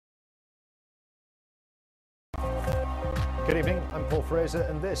Good evening, I'm Paul Fraser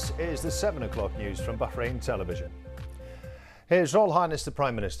and this is the 7 o'clock news from Bahrain television. His Royal Highness the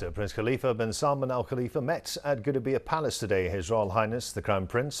Prime Minister, Prince Khalifa bin Salman Al Khalifa, met at Gudaibiya Palace today. His Royal Highness the Crown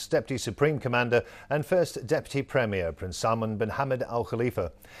Prince, Deputy Supreme Commander and First Deputy Premier, Prince Salman bin Hamad Al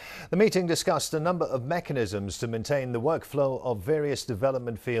Khalifa. The meeting discussed a number of mechanisms to maintain the workflow of various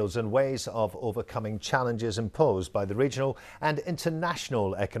development fields and ways of overcoming challenges imposed by the regional and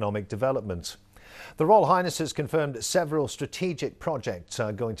international economic development. The Royal Highness has confirmed several strategic projects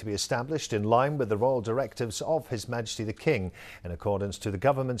are going to be established in line with the royal directives of His Majesty the King, in accordance to the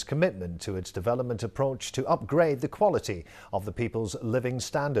government's commitment to its development approach to upgrade the quality of the people's living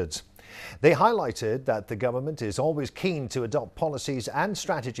standards. They highlighted that the government is always keen to adopt policies and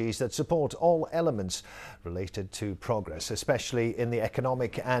strategies that support all elements related to progress, especially in the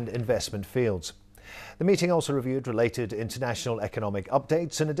economic and investment fields. The meeting also reviewed related international economic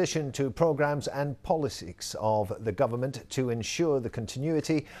updates in addition to programmes and policies of the government to ensure the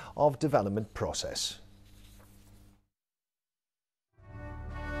continuity of development process.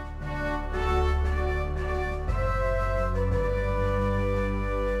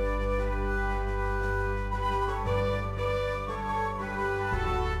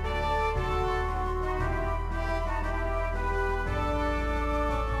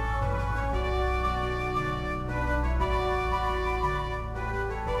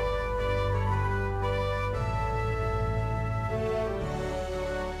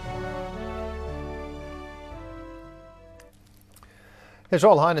 His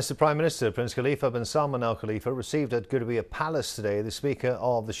Royal Highness the Prime Minister, Prince Khalifa bin Salman Al Khalifa, received at Gudaibiya Palace today the Speaker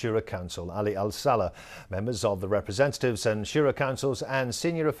of the Shura Council, Ali Al Salah, members of the Representatives and Shura Councils and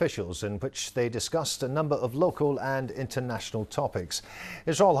senior officials, in which they discussed a number of local and international topics.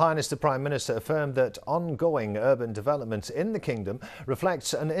 His Royal Highness the Prime Minister affirmed that ongoing urban development in the Kingdom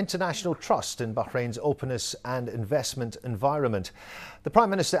reflects an international trust in Bahrain's openness and investment environment. The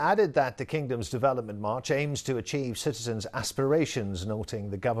Prime Minister added that the Kingdom's development march aims to achieve citizens' aspirations, noting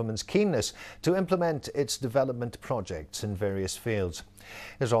the government's keenness to implement its development projects in various fields.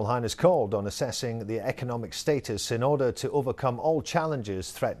 His Royal Highness called on assessing the economic status in order to overcome all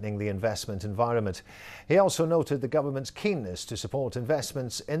challenges threatening the investment environment. He also noted the government's keenness to support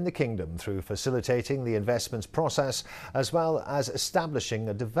investments in the Kingdom through facilitating the investments process as well as establishing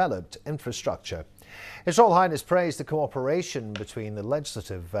a developed infrastructure. His Royal Highness praised the cooperation between the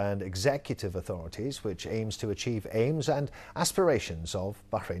legislative and executive authorities, which aims to achieve aims and aspirations of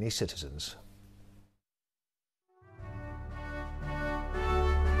Bahraini citizens.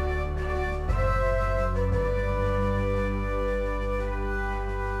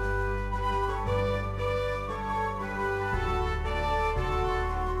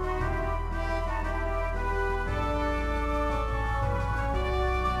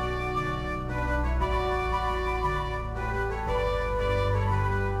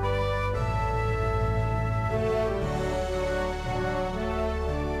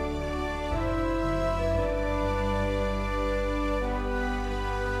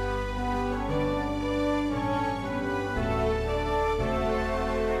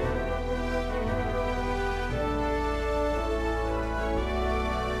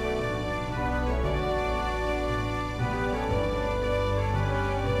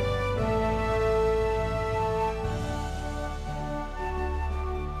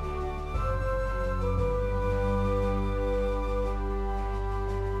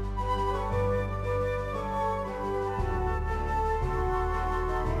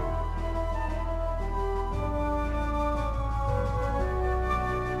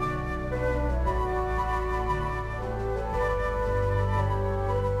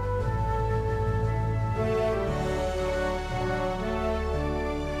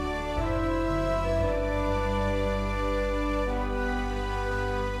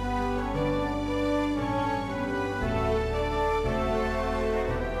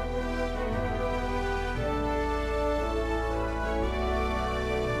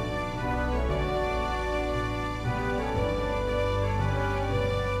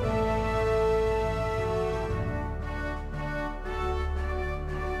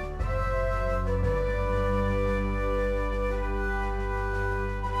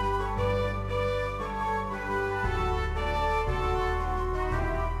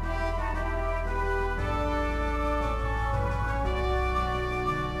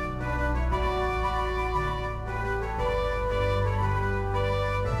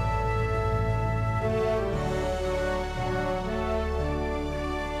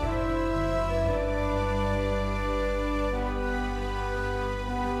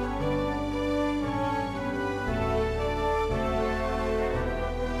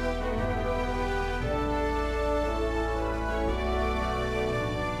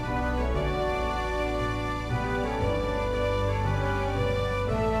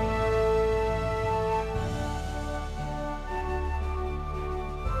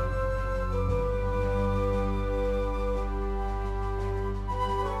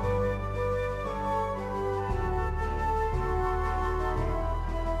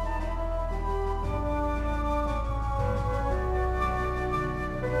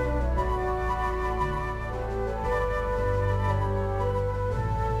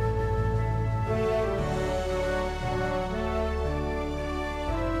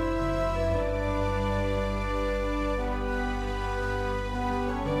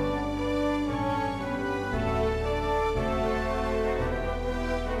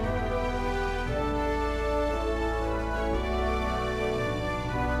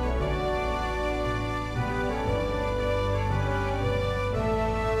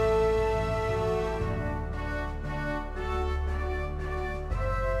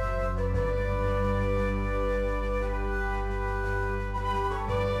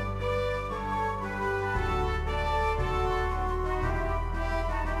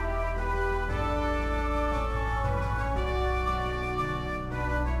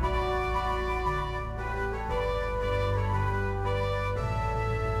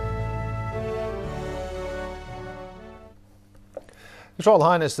 His Royal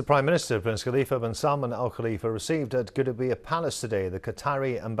Highness the Prime Minister, Prince Khalifa bin Salman Al Khalifa, received at Gudaibiya Palace today the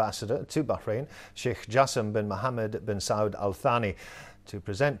Qatari ambassador to Bahrain, Sheikh Jassim bin Mohammed bin Saud Al Thani, to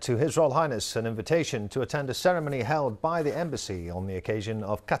present to His Royal Highness an invitation to attend a ceremony held by the embassy on the occasion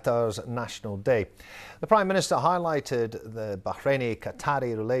of Qatar's National Day. The Prime Minister highlighted the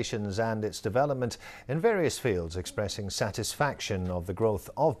Bahraini-Qatari relations and its development in various fields, expressing satisfaction of the growth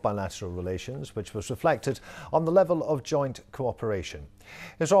of bilateral relations, which was reflected on the level of joint cooperation.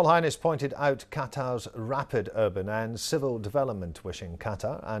 His Royal Highness pointed out Qatar's rapid urban and civil development, wishing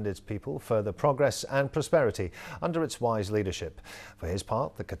Qatar and its people further progress and prosperity under its wise leadership. For his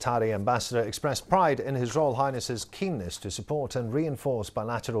part, the Qatari ambassador expressed pride in His Royal Highness's keenness to support and reinforce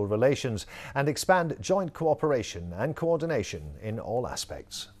bilateral relations and expand joint cooperation and coordination in all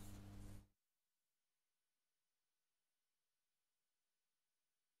aspects.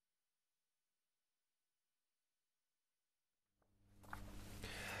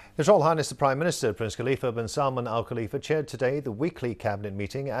 His Royal Highness the Prime Minister, Prince Khalifa bin Salman Al Khalifa, chaired today the weekly cabinet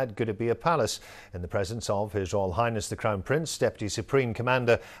meeting at Gudaibiya Palace in the presence of His Royal Highness the Crown Prince, Deputy Supreme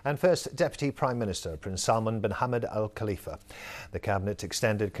Commander and First Deputy Prime Minister, Prince Salman bin Hamad Al Khalifa. The cabinet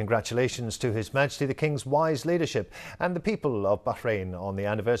extended congratulations to His Majesty the King's wise leadership and the people of Bahrain on the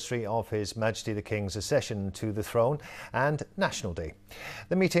anniversary of His Majesty the King's accession to the throne and National Day.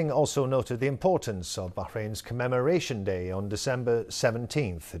 The meeting also noted the importance of Bahrain's Commemoration Day on December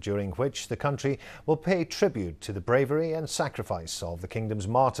 17th, during which the country will pay tribute to the bravery and sacrifice of the kingdom's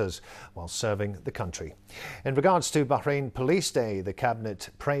martyrs while serving the country. In regards to Bahrain Police Day, the Cabinet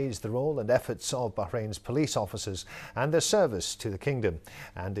praised the role and efforts of Bahrain's police officers and their service to the kingdom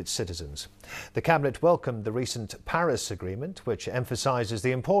and its citizens. The Cabinet welcomed the recent Paris Agreement, which emphasises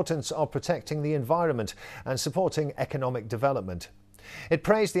the importance of protecting the environment and supporting economic development. It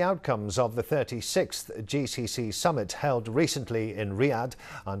praised the outcomes of the 36th GCC summit held recently in Riyadh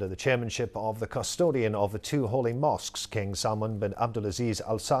under the chairmanship of the custodian of the two holy mosques, King Salman bin Abdulaziz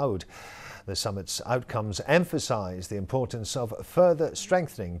Al Saud. The summit's outcomes emphasise the importance of further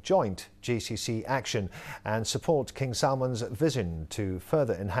strengthening joint GCC action and support King Salman's vision to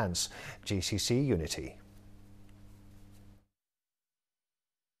further enhance GCC unity.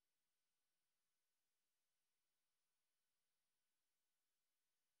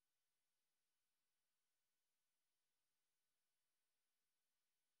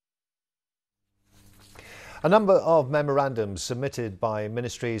 A number of memorandums submitted by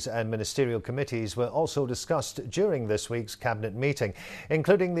ministries and ministerial committees were also discussed during this week's cabinet meeting,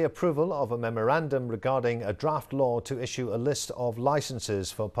 including the approval of a memorandum regarding a draft law to issue a list of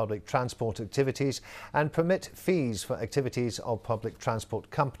licences for public transport activities and permit fees for activities of public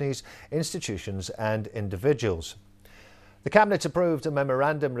transport companies, institutions and individuals. The Cabinet approved a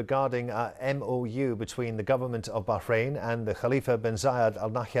memorandum regarding a MOU between the Government of Bahrain and the Khalifa bin Zayed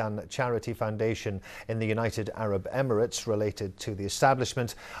Al Nahyan Charity Foundation in the United Arab Emirates related to the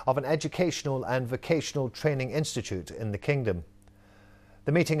establishment of an educational and vocational training institute in the kingdom.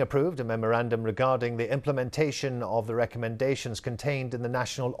 The meeting approved a memorandum regarding the implementation of the recommendations contained in the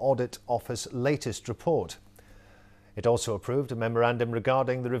National Audit Office latest report. It also approved a memorandum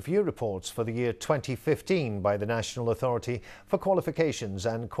regarding the review reports for the year 2015 by the National Authority for Qualifications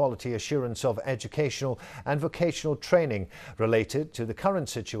and Quality Assurance of Educational and Vocational Training related to the current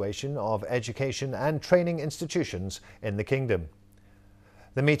situation of education and training institutions in the Kingdom.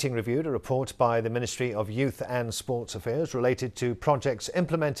 The meeting reviewed a report by the Ministry of Youth and Sports Affairs related to projects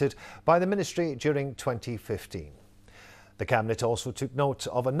implemented by the Ministry during 2015. The Cabinet also took note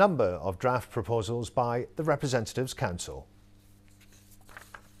of a number of draft proposals by the Representatives' Council.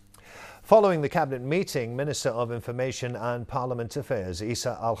 Following the Cabinet meeting, Minister of Information and Parliament Affairs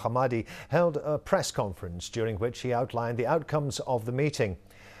Isa Al-Hamadi held a press conference during which he outlined the outcomes of the meeting.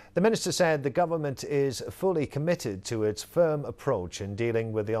 The Minister said the Government is fully committed to its firm approach in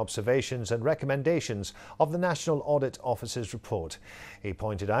dealing with the observations and recommendations of the National Audit Office's report. He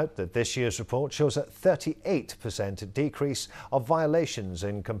pointed out that this year's report shows a 38% decrease of violations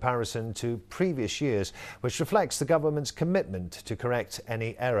in comparison to previous years, which reflects the Government's commitment to correct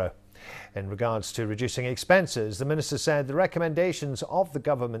any error. In regards to reducing expenses, the Minister said the recommendations of the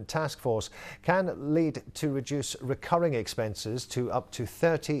Government Task Force can lead to reduce recurring expenses to up to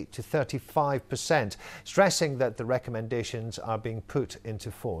 30 to 35%, stressing that the recommendations are being put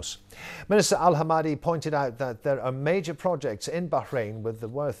into force. Minister Al-Hamadi pointed out that there are major projects in Bahrain with the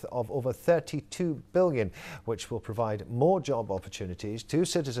worth of over 32 billion, which will provide more job opportunities to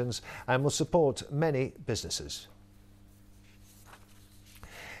citizens and will support many businesses.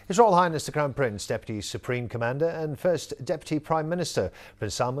 His Royal Highness the Crown Prince, Deputy Supreme Commander and First Deputy Prime Minister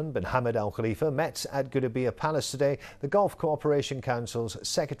Prince Salman bin Hamad Al Khalifa met at Gudaibiya Palace today the Gulf Cooperation Council's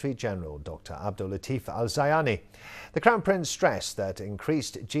Secretary-General Dr. Abdul Latif Al-Zayani. The Crown Prince stressed that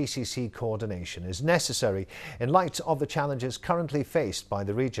increased GCC coordination is necessary in light of the challenges currently faced by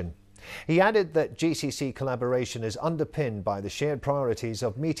the region. He added that GCC collaboration is underpinned by the shared priorities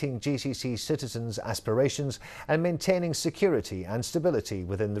of meeting GCC citizens' aspirations and maintaining security and stability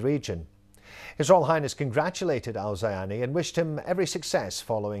within the region. His Royal Highness congratulated Al-Zayani and wished him every success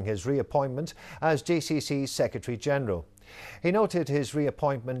following his reappointment as GCC Secretary-General. He noted his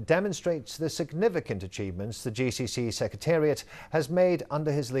reappointment demonstrates the significant achievements the GCC Secretariat has made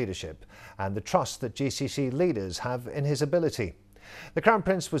under his leadership and the trust that GCC leaders have in his ability. The Crown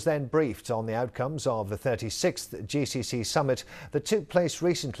Prince was then briefed on the outcomes of the 36th GCC summit that took place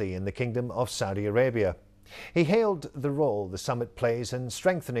recently in the Kingdom of Saudi Arabia. He hailed the role the summit plays in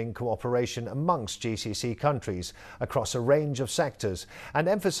strengthening cooperation amongst GCC countries across a range of sectors and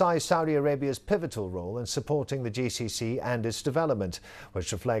emphasised Saudi Arabia's pivotal role in supporting the GCC and its development,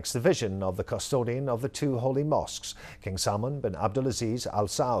 which reflects the vision of the custodian of the two holy mosques, King Salman bin Abdulaziz Al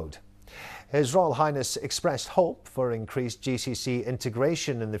Saud. His Royal Highness expressed hope for increased GCC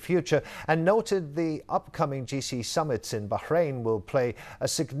integration in the future and noted the upcoming GCC summits in Bahrain will play a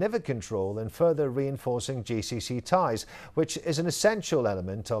significant role in further reinforcing GCC ties, which is an essential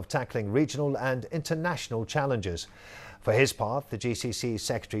element of tackling regional and international challenges. For his part, the GCC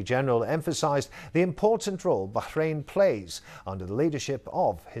Secretary-General emphasised the important role Bahrain plays under the leadership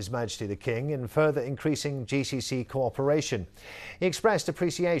of His Majesty the King in further increasing GCC cooperation. He expressed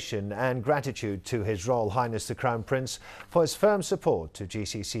appreciation and gratitude to His Royal Highness the Crown Prince for his firm support to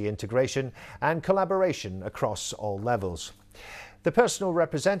GCC integration and collaboration across all levels. The personal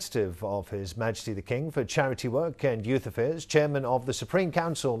representative of His Majesty the King for Charity Work and Youth Affairs, Chairman of the Supreme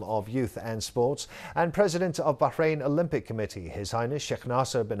Council of Youth and Sports and President of Bahrain Olympic Committee, His Highness Sheikh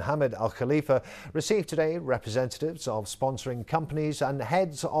Nasser bin Hamad Al Khalifa, received today representatives of sponsoring companies and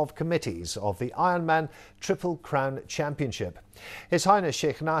heads of committees of the Ironman Triple Crown Championship. His Highness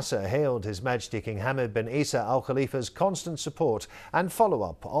Sheikh Nasser hailed His Majesty King Hamad bin Isa Al Khalifa's constant support and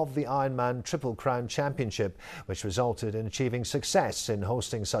follow-up of the Ironman Triple Crown Championship, which resulted in achieving success in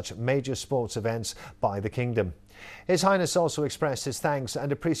hosting such major sports events by the Kingdom. His Highness also expressed his thanks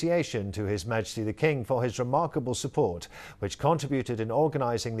and appreciation to His Majesty the King for his remarkable support, which contributed in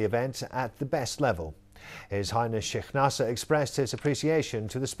organising the event at the best level. His Highness Sheikh Nasser expressed his appreciation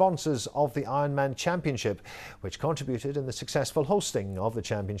to the sponsors of the Ironman Championship, which contributed in the successful hosting of the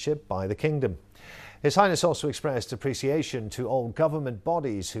championship by the Kingdom. His Highness also expressed appreciation to all government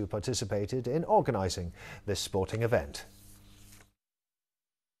bodies who participated in organising this sporting event.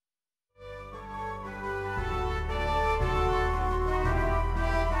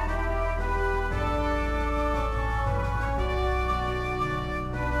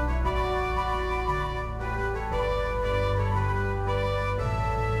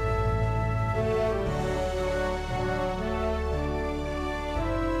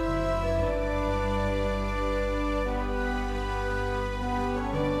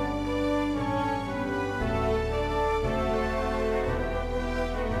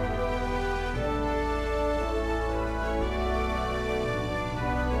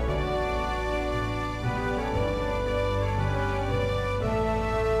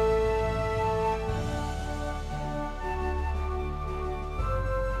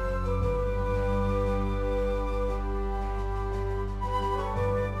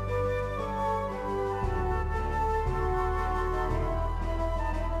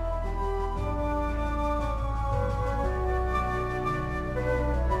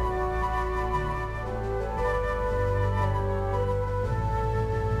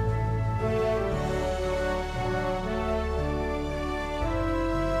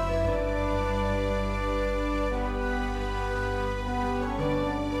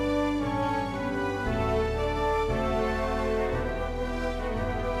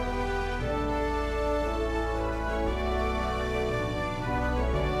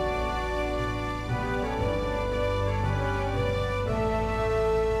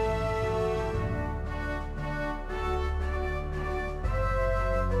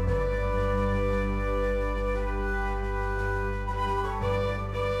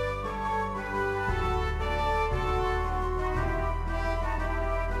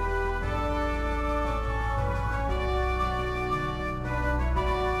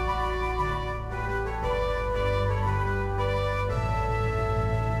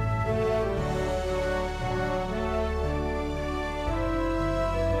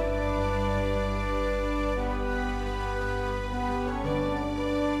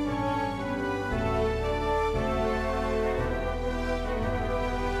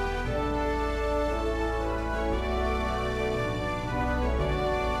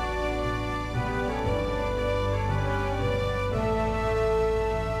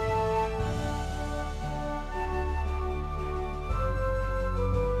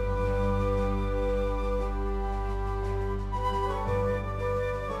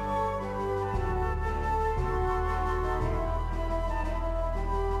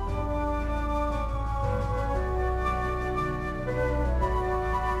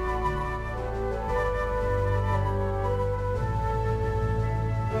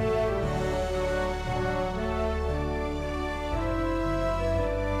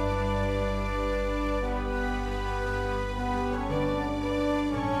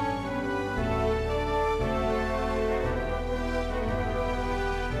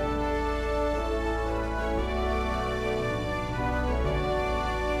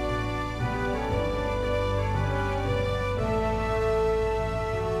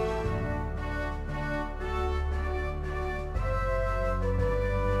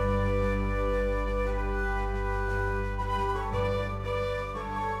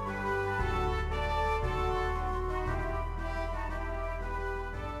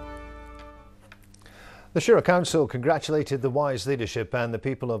 The Shura Council congratulated the wise leadership and the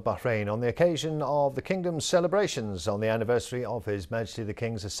people of Bahrain on the occasion of the Kingdom's celebrations on the anniversary of His Majesty the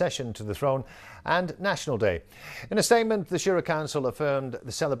King's accession to the throne and National Day. In a statement, the Shura Council affirmed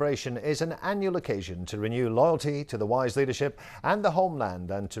the celebration is an annual occasion to renew loyalty to the wise leadership and the homeland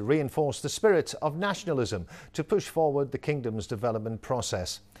and to reinforce the spirit of nationalism to push forward the Kingdom's development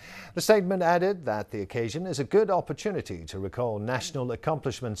process. The statement added that the occasion is a good opportunity to recall national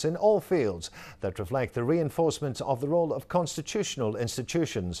accomplishments in all fields that reflect the reinforcement of the role of constitutional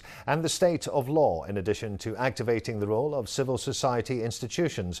institutions and the state of law, in addition to activating the role of civil society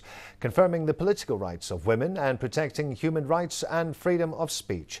institutions, confirming the political rights of women and protecting human rights and freedom of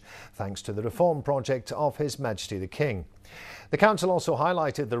speech, thanks to the reform project of His Majesty the King. The Council also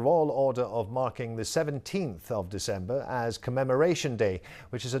highlighted the royal order of marking the 17th of December as Commemoration Day,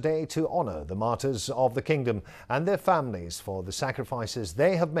 which is a day to honour the martyrs of the Kingdom and their families for the sacrifices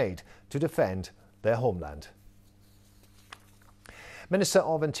they have made to defend their homeland. Minister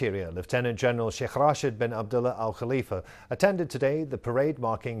of Interior, Lieutenant General Sheikh Rashid bin Abdullah Al Khalifa, attended today the parade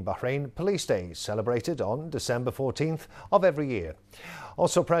marking Bahrain Police Day, celebrated on December 14th of every year.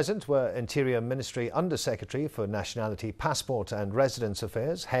 Also present were Interior Ministry Under-Secretary for Nationality, Passport and Residence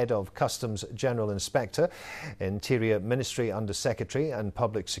Affairs, Head of Customs General Inspector, Interior Ministry Under-Secretary and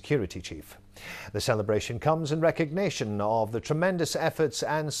Public Security Chief. The celebration comes in recognition of the tremendous efforts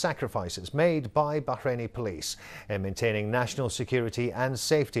and sacrifices made by Bahraini police in maintaining national security and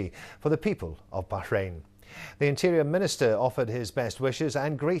safety for the people of Bahrain. The Interior Minister offered his best wishes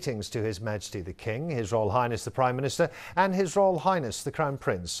and greetings to His Majesty the King, His Royal Highness the Prime Minister and His Royal Highness the Crown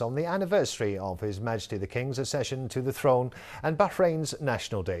Prince on the anniversary of His Majesty the King's accession to the throne and Bahrain's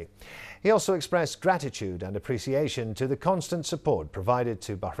National Day. He also expressed gratitude and appreciation to the constant support provided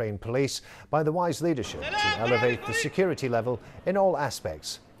to Bahrain Police by the wise leadership to elevate the security level in all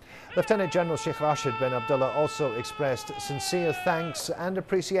aspects. Lieutenant General Sheikh Rashid bin Abdullah also expressed sincere thanks and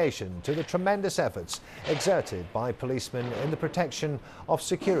appreciation to the tremendous efforts exerted by policemen in the protection of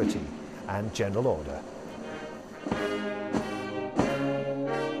security and general order.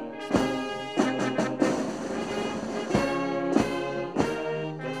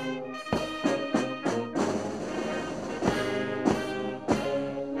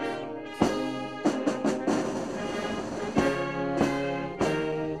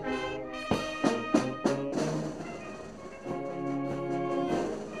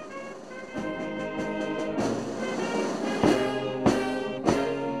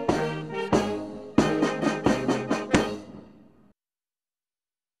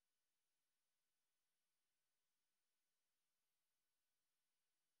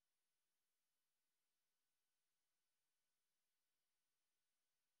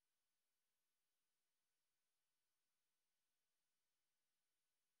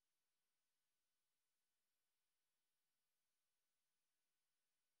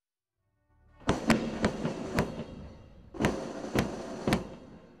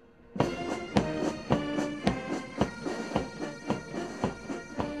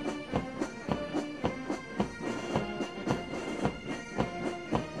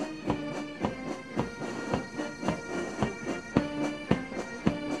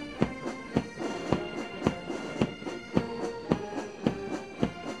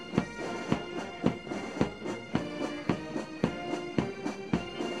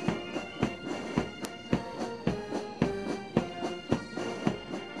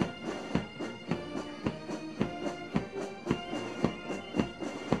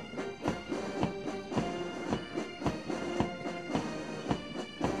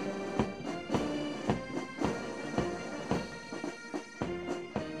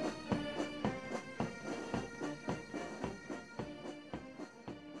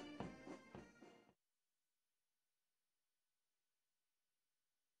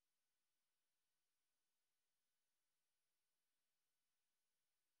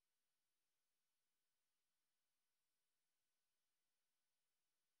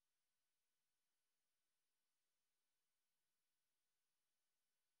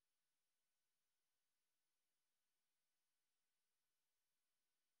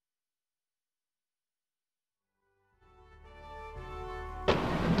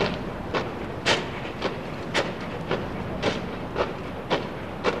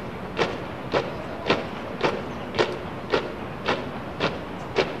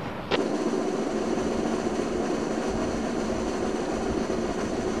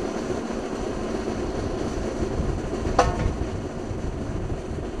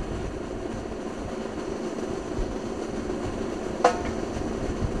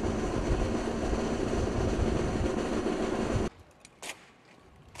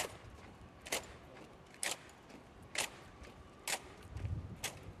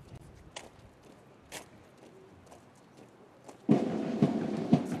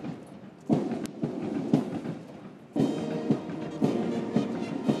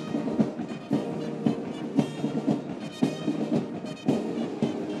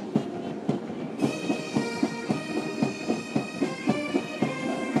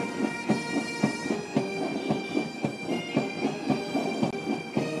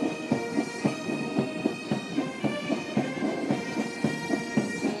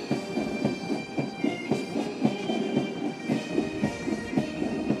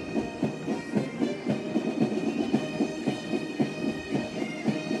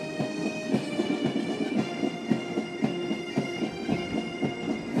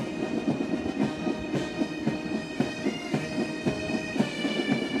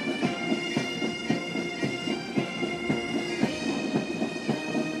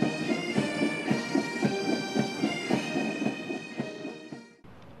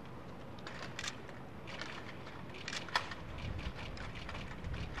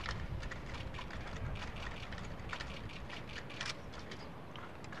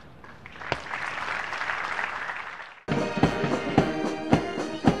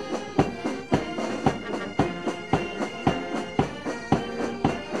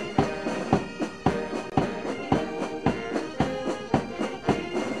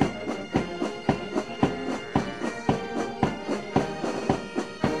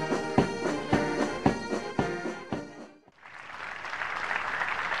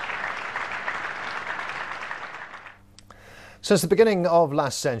 Since the beginning of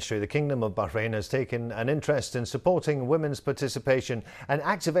last century, the Kingdom of Bahrain has taken an interest in supporting women's participation and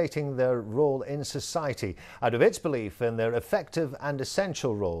activating their role in society out of its belief in their effective and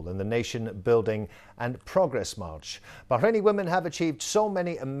essential role in the nation-building and progress march. Bahraini women have achieved so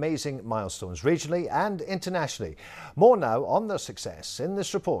many amazing milestones regionally and internationally. More now on their success in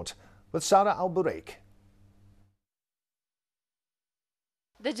this report with Sarah Al-Buraik.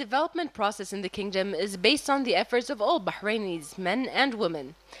 The development process in the kingdom is based on the efforts of all Bahrainis, men and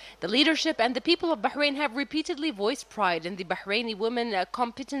women. The leadership and the people of Bahrain have repeatedly voiced pride in the Bahraini women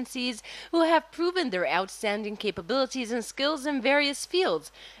competencies who have proven their outstanding capabilities and skills in various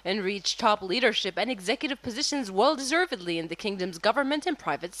fields and reached top leadership and executive positions well-deservedly in the kingdom's government and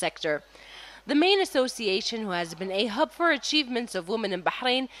private sector. The main association who has been a hub for achievements of women in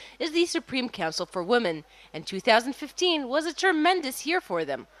Bahrain is the Supreme Council for Women, and 2015 was a tremendous year for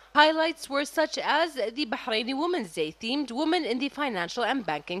them. Highlights were such as the Bahraini Women's Day themed Women in the Financial and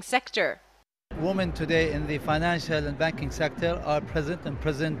Banking Sector. Women today in the financial and banking sector are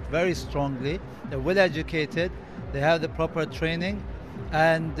present very strongly. They're well educated, they have the proper training,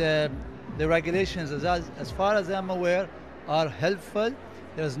 and the regulations, as far as I'm aware, are helpful.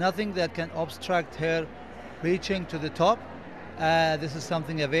 There's nothing that can obstruct her reaching to the top. This is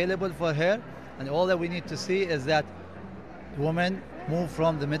something available for her, and all that we need to see is that women move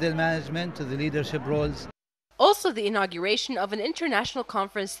from the middle management to the leadership roles. Also, the inauguration of an international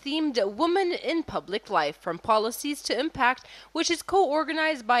conference themed Women in Public Life, from Policies to Impact, which is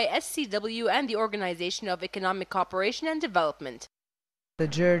co-organized by SCW and the Organization of Economic Cooperation and Development. The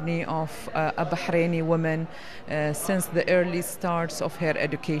journey of a Bahraini woman since the early starts of her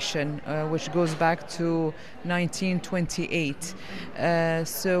education, which goes back to 1928.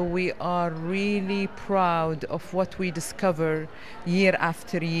 So we are really proud of what we discover year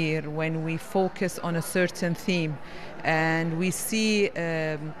after year when we focus on a certain theme, and we see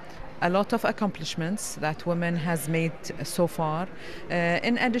a lot of accomplishments that women has made so far,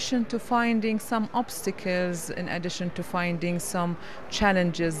 in addition to finding some obstacles, in addition to finding some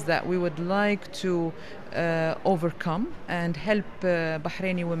challenges that we would like to overcome and help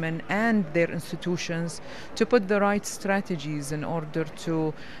Bahraini women and their institutions to put the right strategies in order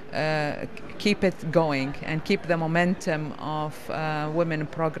to keep it going and keep the momentum of women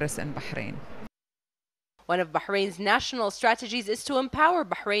progress in Bahrain. One of Bahrain's national strategies is to empower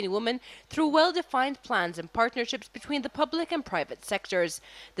Bahraini women through well-defined plans and partnerships between the public and private sectors,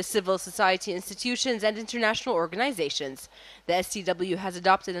 the civil society institutions and international organizations. The SCW has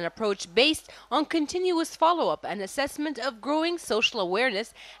adopted an approach based on continuous follow-up and assessment of growing social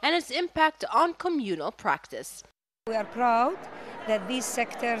awareness and its impact on communal practice. We are proud that these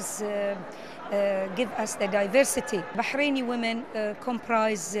sectors give us the diversity. Bahraini women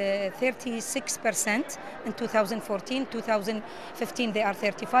comprise 36% in 2014. 2015 they are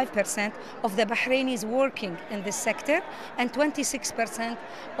 35% of the Bahrainis working in this sector and 26%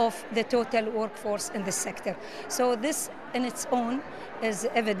 of the total workforce in this sector. So this in its own is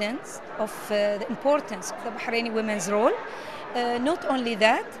evidence of the importance of the Bahraini women's role. Not only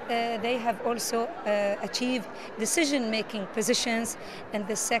that, they have also achieved decision-making positions in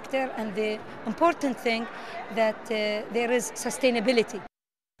this sector, and the important thing that there is sustainability.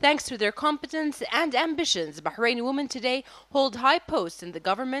 Thanks to their competence and ambitions, Bahraini women today hold high posts in the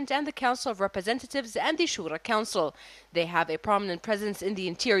government and the Council of Representatives and the Shura Council. They have a prominent presence in the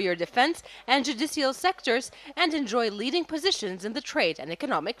interior, defense and judicial sectors and enjoy leading positions in the trade and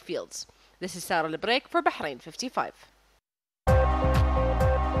economic fields. This is Sarah Al-Buraik for Bahrain 55.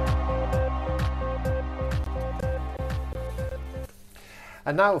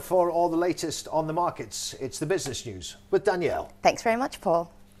 And now for all the latest on the markets, it's the business news with Danielle. Thanks very much,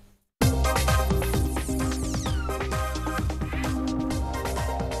 Paul.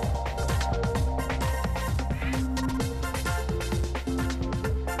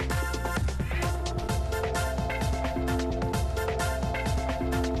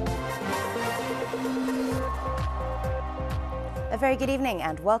 A very good evening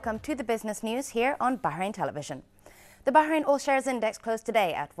and welcome to the business news here on Bahrain Television. The Bahrain All Shares Index closed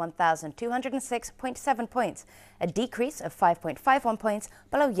today at 1,206.7 points, a decrease of 5.51 points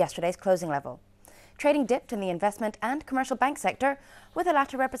below yesterday's closing level. Trading dipped in the investment and commercial bank sector, with the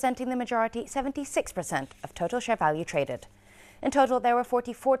latter representing the majority 76% of total share value traded. In total, there were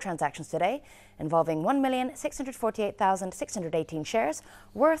 44 transactions today, involving 1,648,618 shares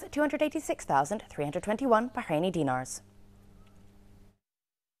worth 286,321 Bahraini dinars.